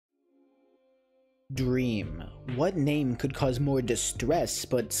Dream. What name could cause more distress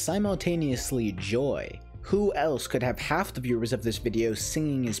but simultaneously joy? Who else could have half the viewers of this video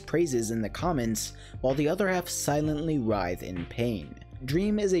singing his praises in the comments while the other half silently writhe in pain?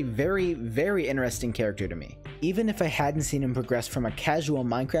 Dream is a very interesting character to me. Even if I hadn't seen him progress from a casual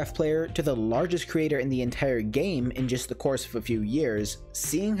Minecraft player to the largest creator in the entire game in just the course of a few years,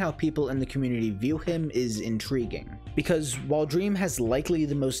 seeing how people in the community view him is intriguing. Because while Dream has likely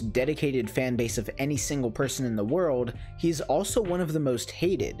the most dedicated fan base of any single person in the world, he's also one of the most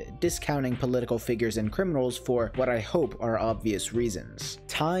hated, discounting political figures and criminals for what I hope are obvious reasons.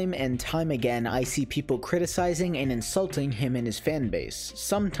 Time and time again, I see people criticizing and insulting him and his fan base,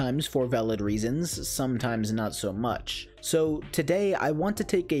 sometimes for valid reasons, sometimes not so much. So today I want to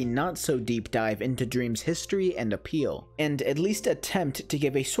take a not so deep dive into Dream's history and appeal, and at least attempt to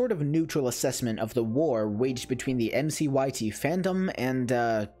give a sort of neutral assessment of the war waged between the MCYT fandom and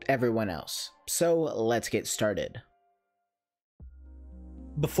everyone else. So let's get started.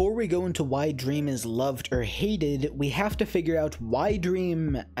 Before we go into why Dream is loved or hated, we have to figure out why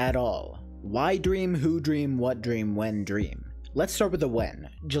Dream at all. Why Dream, who Dream, what Dream, when Dream. Let's start with the when.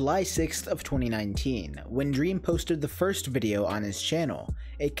 July 6th of 2019, when Dream posted the first video on his channel,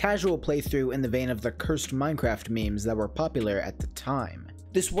 a casual playthrough in the vein of the cursed Minecraft memes that were popular at the time.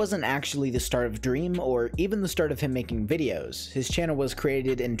 This wasn't actually the start of Dream, or even the start of him making videos. His channel was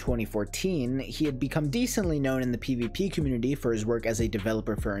created in 2014, he had become decently known in the PvP community for his work as a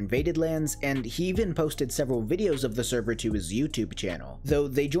developer for Invaded Lands, and he even posted several videos of the server to his YouTube channel, though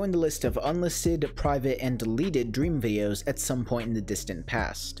they joined the list of unlisted, private, and deleted Dream videos at some point in the distant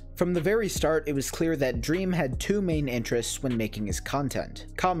past. From the very start, it was clear that Dream had two main interests when making his content: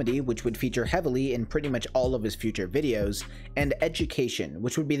 comedy, which would feature heavily in pretty much all of his future videos, and education,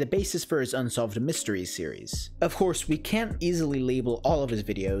 which would be the basis for his Unsolved Mysteries series. Of course, we can't easily label all of his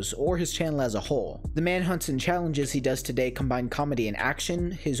videos, or his channel as a whole. The manhunts and challenges he does today combine comedy and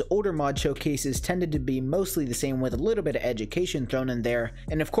action, his older mod showcases tended to be mostly the same with a little bit of education thrown in there,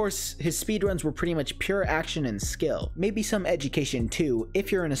 and of course, his speedruns were pretty much pure action and skill. Maybe some education too,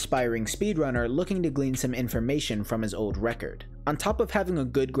 if you're an aspiring speedrunner looking to glean some information from his old record. On top of having a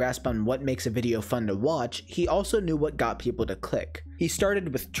good grasp on what makes a video fun to watch, he also knew what got people to click. He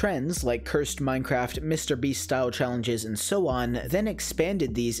started with trends like cursed Minecraft, MrBeast style challenges, and so on, then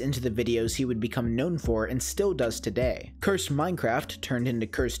expanded these into the videos he would become known for and still does today. Cursed Minecraft turned into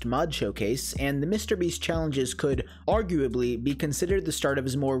Cursed Mod Showcase, and the MrBeast challenges could arguably be considered the start of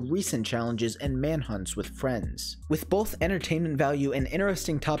his more recent challenges and manhunts with friends. With both entertainment value and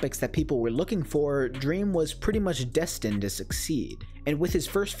interesting topics that people were looking for, Dream was pretty much destined to succeed. And with his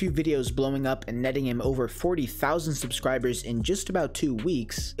first few videos blowing up and netting him over 40,000 subscribers in just about 2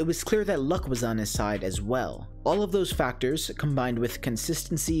 weeks, it was clear that luck was on his side as well. All of those factors, combined with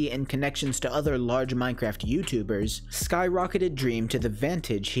consistency and connections to other large Minecraft YouTubers, skyrocketed Dream to the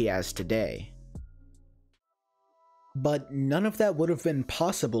vantage he has today. But none of that would have been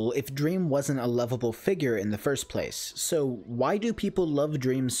possible if Dream wasn't a lovable figure in the first place. So why do people love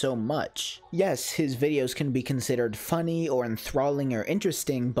Dream so much? Yes, his videos can be considered funny or enthralling or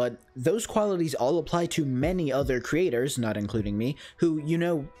interesting, but those qualities all apply to many other creators, not including me, who, you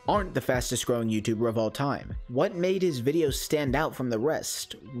know, aren't the fastest growing YouTuber of all time. What made his videos stand out from the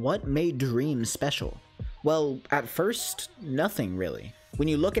rest? What made Dream special? Well, at first, nothing really. When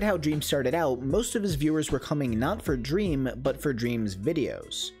you look at how Dream started out, most of his viewers were coming not for Dream, but for Dream's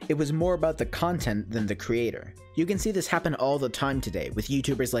videos. It was more about the content than the creator. You can see this happen all the time today, with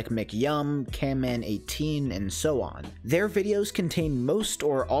YouTubers like McYum, Camman18, and so on. Their videos contain most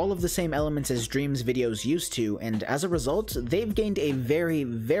or all of the same elements as Dream's videos used to, and as a result, they've gained a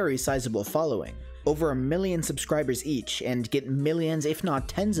very sizable following. Over 1 million subscribers each, and get millions if not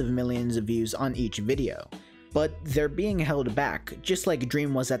tens of millions of views on each video. But they're being held back, just like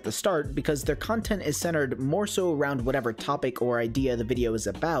Dream was at the start, because their content is centered more so around whatever topic or idea the video is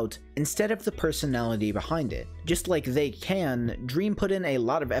about, instead of the personality behind it. Just like they can, Dream put in a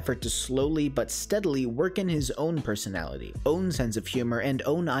lot of effort to slowly but steadily work in his own personality, own sense of humor, and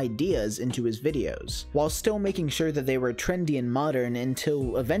own ideas into his videos, while still making sure that they were trendy and modern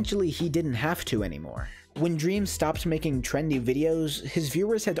until eventually he didn't have to anymore. When Dream stopped making trendy videos, his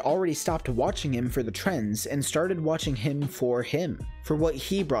viewers had already stopped watching him for the trends and started watching him, for what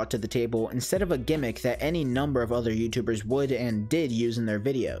he brought to the table instead of a gimmick that any number of other YouTubers would and did use in their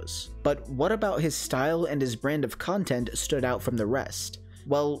videos. But what about his style and his brand of content stood out from the rest?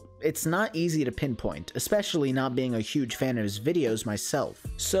 Well, it's not easy to pinpoint, especially not being a huge fan of his videos myself.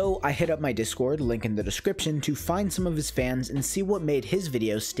 So I hit up my Discord, link in the description, to find some of his fans and see what made his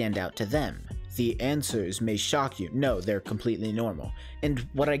videos stand out to them. The answers may shock you. No, they're completely normal. And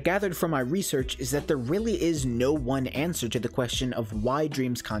what I gathered from my research is that there really is no one answer to the question of why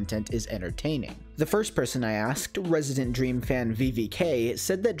Dream's content is entertaining. The first person I asked, resident Dream fan VVK,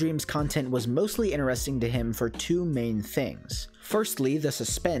 said that Dream's content was mostly interesting to him for two main things. Firstly, the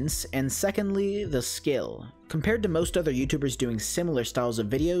suspense, and secondly, the skill. Compared to most other YouTubers doing similar styles of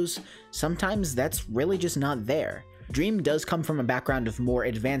videos, sometimes that's really just not there. Dream does come from a background of more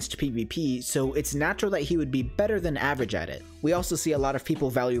advanced PvP, so it's natural that he would be better than average at it. We also see a lot of people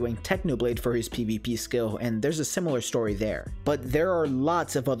valuing Technoblade for his PvP skill, and there's a similar story there. But there are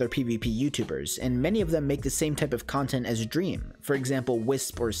lots of other PvP YouTubers, and many of them make the same type of content as Dream, for example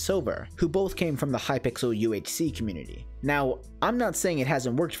Wisp or Silver, who both came from the Hypixel UHC community. Now, I'm not saying it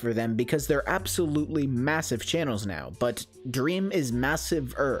hasn't worked for them because they're absolutely massive channels now, but Dream is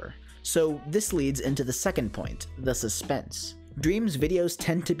massive-er. So this leads into the second point, the suspense. Dream's videos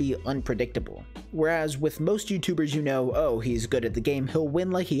tend to be unpredictable. Whereas with most YouTubers you know, oh, he's good at the game, he'll win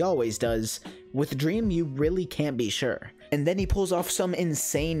like he always does, with Dream you really can't be sure. And then he pulls off some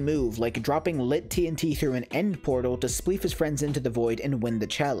insane move like dropping lit TNT through an end portal to spleef his friends into the void and win the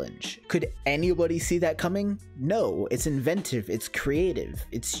challenge. Could anybody see that coming? No, it's inventive, it's creative,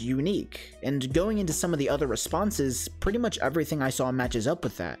 it's unique. And going into some of the other responses, pretty much everything I saw matches up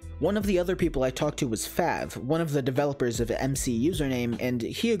with that. One of the other people I talked to was Fav, one of the developers of MC username, and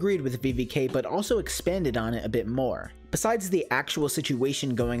he agreed with VVK but also expanded on it a bit more. Besides the actual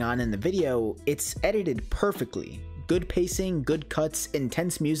situation going on in the video, it's edited perfectly. Good pacing, good cuts,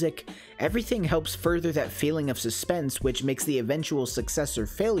 intense music, everything helps further that feeling of suspense which makes the eventual success or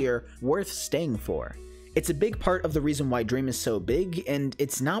failure worth staying for. It's a big part of the reason why Dream is so big, and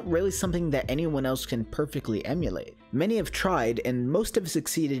it's not really something that anyone else can perfectly emulate. Many have tried, and most have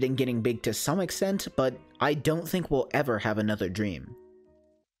succeeded in getting big to some extent, but I don't think we'll ever have another Dream.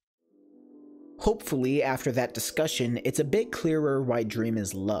 Hopefully, after that discussion, it's a bit clearer why Dream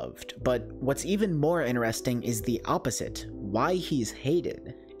is loved, but what's even more interesting is the opposite, why he's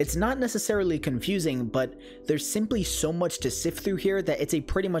hated. It's not necessarily confusing, but there's simply so much to sift through here that it's a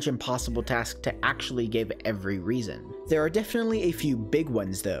pretty much impossible task to actually give every reason. There are definitely a few big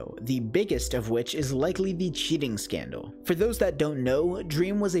ones though, the biggest of which is likely the cheating scandal. For those that don't know,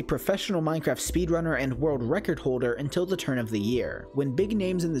 Dream was a professional Minecraft speedrunner and world record holder until the turn of the year, when big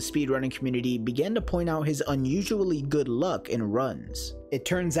names in the speedrunning community began to point out his unusually good luck in runs. It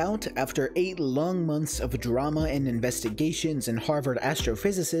turns out, after 8 long months of drama and investigations and Harvard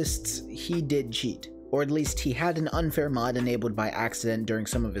astrophysicists, he did cheat. Or at least he had an unfair mod enabled by accident during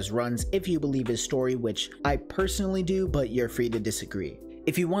some of his runs if you believe his story, which I personally do, but you're free to disagree.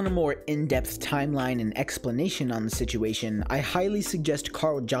 If you want a more in-depth timeline and explanation on the situation, I highly suggest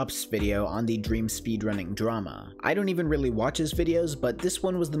Carl Jobst's video on the Dream speedrunning drama. I don't even really watch his videos, but this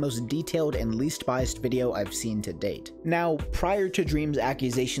one was the most detailed and least biased video I've seen to date. Now, prior to Dream's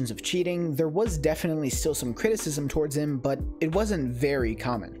accusations of cheating, there was definitely still some criticism towards him, but it wasn't very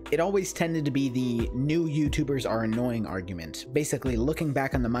common. It always tended to be the new YouTubers are annoying argument, basically looking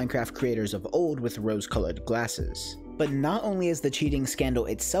back on the Minecraft creators of old with rose-colored glasses. But not only has the cheating scandal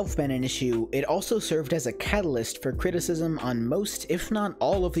itself been an issue, it also served as a catalyst for criticism on most, if not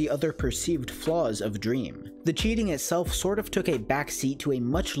all, of the other perceived flaws of Dream. The cheating itself sort of took a backseat to a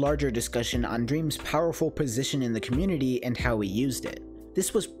much larger discussion on Dream's powerful position in the community and how he used it.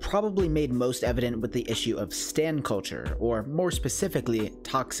 This was probably made most evident with the issue of stan culture, or more specifically,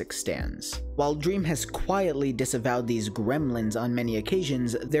 toxic stans. While Dream has quietly disavowed these gremlins on many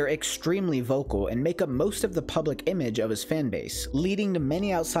occasions, they're extremely vocal and make up most of the public image of his fanbase, leading to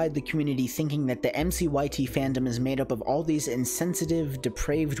many outside the community thinking that the MCYT fandom is made up of all these insensitive,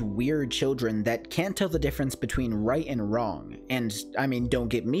 depraved, weird children that can't tell the difference between right and wrong. And, I mean, don't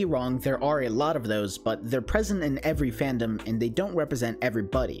get me wrong, there are a lot of those, but they're present in every fandom and they don't represent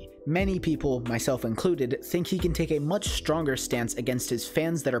everybody. Many people, myself included, think he can take a much stronger stance against his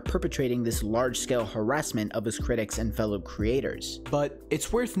fans that are perpetrating this large-scale harassment of his critics and fellow creators. But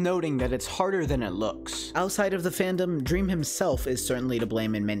it's worth noting that it's harder than it looks. Outside of the fandom, Dream himself is certainly to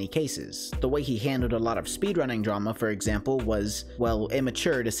blame in many cases. The way he handled a lot of speedrunning drama, for example, was, well,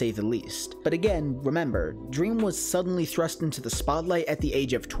 immature to say the least. But again, remember, Dream was suddenly thrust into the spotlight at the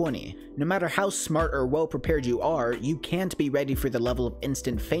age of 20. No matter how smart or well prepared you are, you can't be ready for the level of of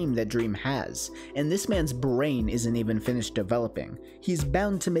instant fame that Dream has, and this man's brain isn't even finished developing. He's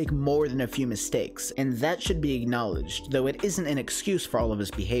bound to make more than a few mistakes, and that should be acknowledged, though it isn't an excuse for all of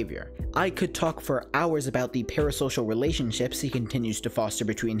his behavior. I could talk for hours about the parasocial relationships he continues to foster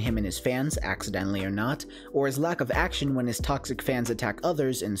between him and his fans, accidentally or not, or his lack of action when his toxic fans attack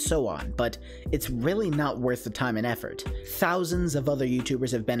others, and so on, but it's really not worth the time and effort. Thousands of other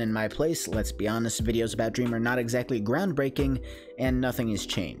YouTubers have been in my place. Let's be honest, videos about Dream are not exactly groundbreaking, and nothing has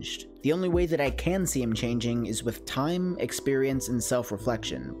changed. The only way that I can see him changing is with time, experience, and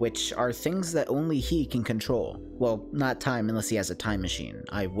self-reflection, which are things that only he can control. Well, not time unless he has a time machine.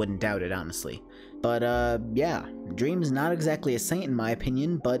 I wouldn't doubt it, honestly. But yeah, Dream's not exactly a saint in my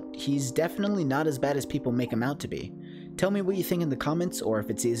opinion, but he's definitely not as bad as people make him out to be. Tell me what you think in the comments, or if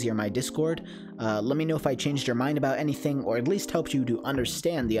it's easier, my Discord. Let me know if I changed your mind about anything, or at least helped you to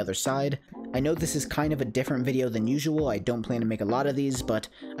understand the other side. I know this is kind of a different video than usual. I don't plan to make a lot of these, but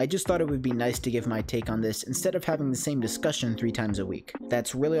I just thought it would be nice to give my take on this instead of having the same discussion 3 times a week.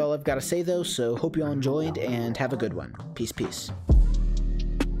 That's really all I've got to say though, so hope you all enjoyed, and have a good one. Peace, peace.